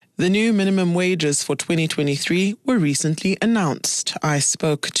The new minimum wages for 2023 were recently announced. I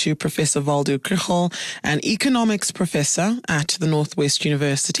spoke to Professor Waldo Krugell, an economics professor at the Northwest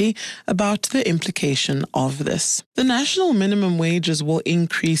University, about the implication of this. The national minimum wages will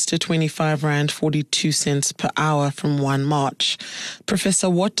increase to R25.42 per hour from 1 March.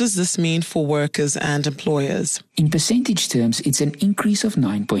 Professor, what does this mean for workers and employers? In percentage terms, it's an increase of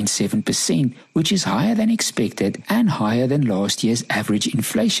 9.7%, which is higher than expected and higher than last year's average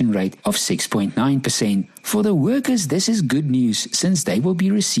inflation rate of 6.9%. For the workers, this is good news since they will be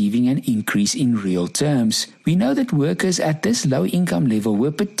receiving an increase in real terms. We know that workers at this low income level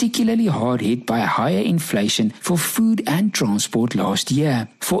were particularly hard hit by higher inflation for food and transport last year.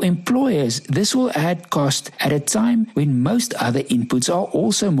 For employers, this will add cost at a time when most other inputs are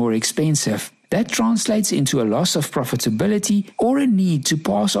also more expensive. That translates into a loss of profitability or a need to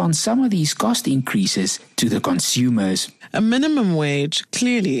pass on some of these cost increases to the consumers. A minimum wage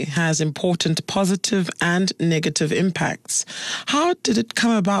clearly has important positive and negative impacts. How did it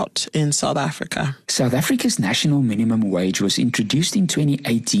come about in South Africa? South Africa's national minimum wage was introduced in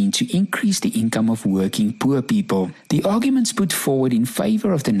 2018 to increase the income of working poor people. The arguments put forward in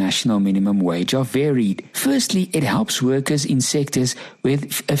favor of the national minimum wage are varied. Firstly, it helps workers in sectors where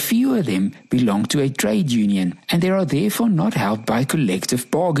a few of them belong to a trade union and they are therefore not helped by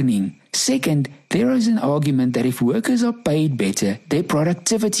collective bargaining. Second, there is an argument that if workers are paid better, their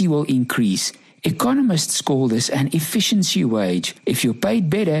productivity will increase. Economists call this an efficiency wage. If you're paid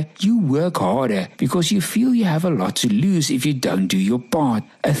better, you work harder because you feel you have a lot to lose if you don't do your part.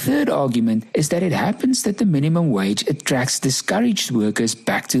 A third argument is that it happens that the minimum wage attracts discouraged workers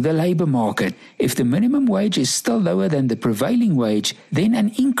back to the labor market. If the minimum wage is still lower than the prevailing wage, then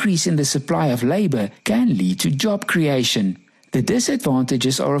an increase in the supply of labor can lead to job creation. The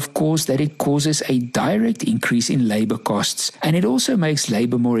disadvantages are, of course, that it causes a direct increase in labor costs, and it also makes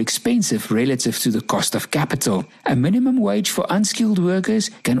labor more expensive relative to the cost of capital. A minimum wage for unskilled workers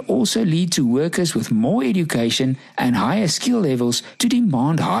can also lead to workers with more education and higher skill levels to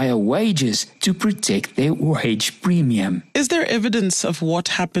demand higher wages to protect their wage premium. Is there evidence of what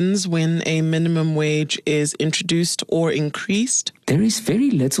happens when a minimum wage is introduced or increased? There is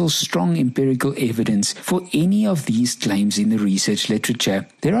very little strong empirical evidence for any of these claims in the research literature.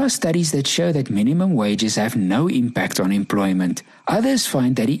 There are studies that show that minimum wages have no impact on employment. Others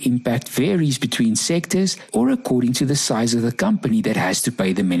find that the impact varies between sectors or according to the size of the company that has to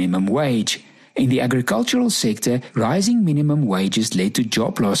pay the minimum wage. In the agricultural sector, rising minimum wages led to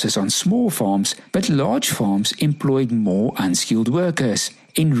job losses on small farms, but large farms employed more unskilled workers.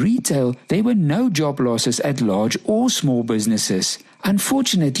 In retail, there were no job losses at large or small businesses.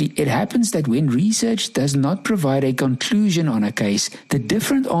 Unfortunately, it happens that when research does not provide a conclusion on a case, the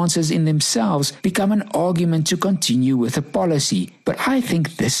different answers in themselves become an argument to continue with a policy. But I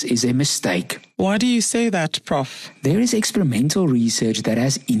think this is a mistake. Why do you say that, Prof? There is experimental research that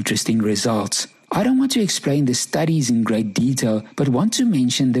has interesting results. I don't want to explain the studies in great detail, but want to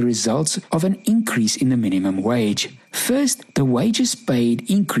mention the results of an increase in the minimum wage. First, the wages paid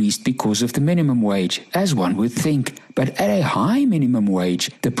increased because of the minimum wage, as one would think. But at a high minimum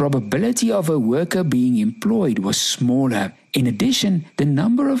wage, the probability of a worker being employed was smaller. In addition, the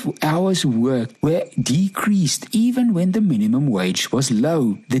number of hours worked were decreased even when the minimum wage was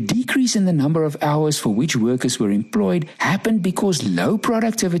low. The decrease in the number of hours for which workers were employed happened because low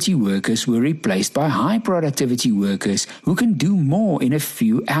productivity workers were replaced by high productivity workers who can do more in a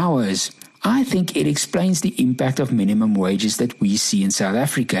few hours. I think it explains the impact of minimum wages that we see in South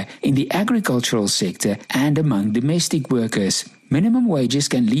Africa in the agricultural sector and among domestic workers. Minimum wages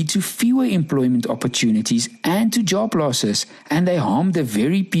can lead to fewer employment opportunities and to job losses, and they harm the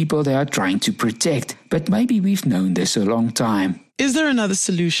very people they are trying to protect. But maybe we've known this a long time. Is there another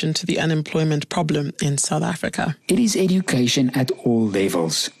solution to the unemployment problem in South Africa? It is education at all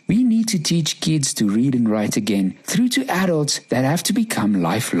levels. We need to teach kids to read and write again, through to adults that have to become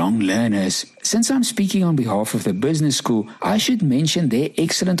lifelong learners. Since I'm speaking on behalf of the business school, I should mention their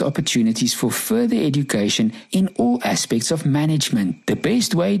excellent opportunities for further education in all aspects of management. The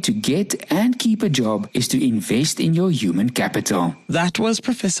best way to get and keep a job is to invest in your human capital. That was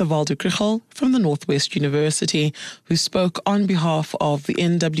Professor Waldo Krugell from the Northwest University, who spoke on behalf of the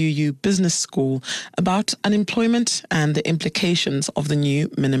NWU Business School about unemployment and the implications of the new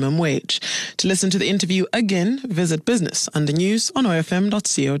minimum wage. To listen to the interview again, visit Business Under News on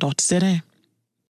ofm.co.za.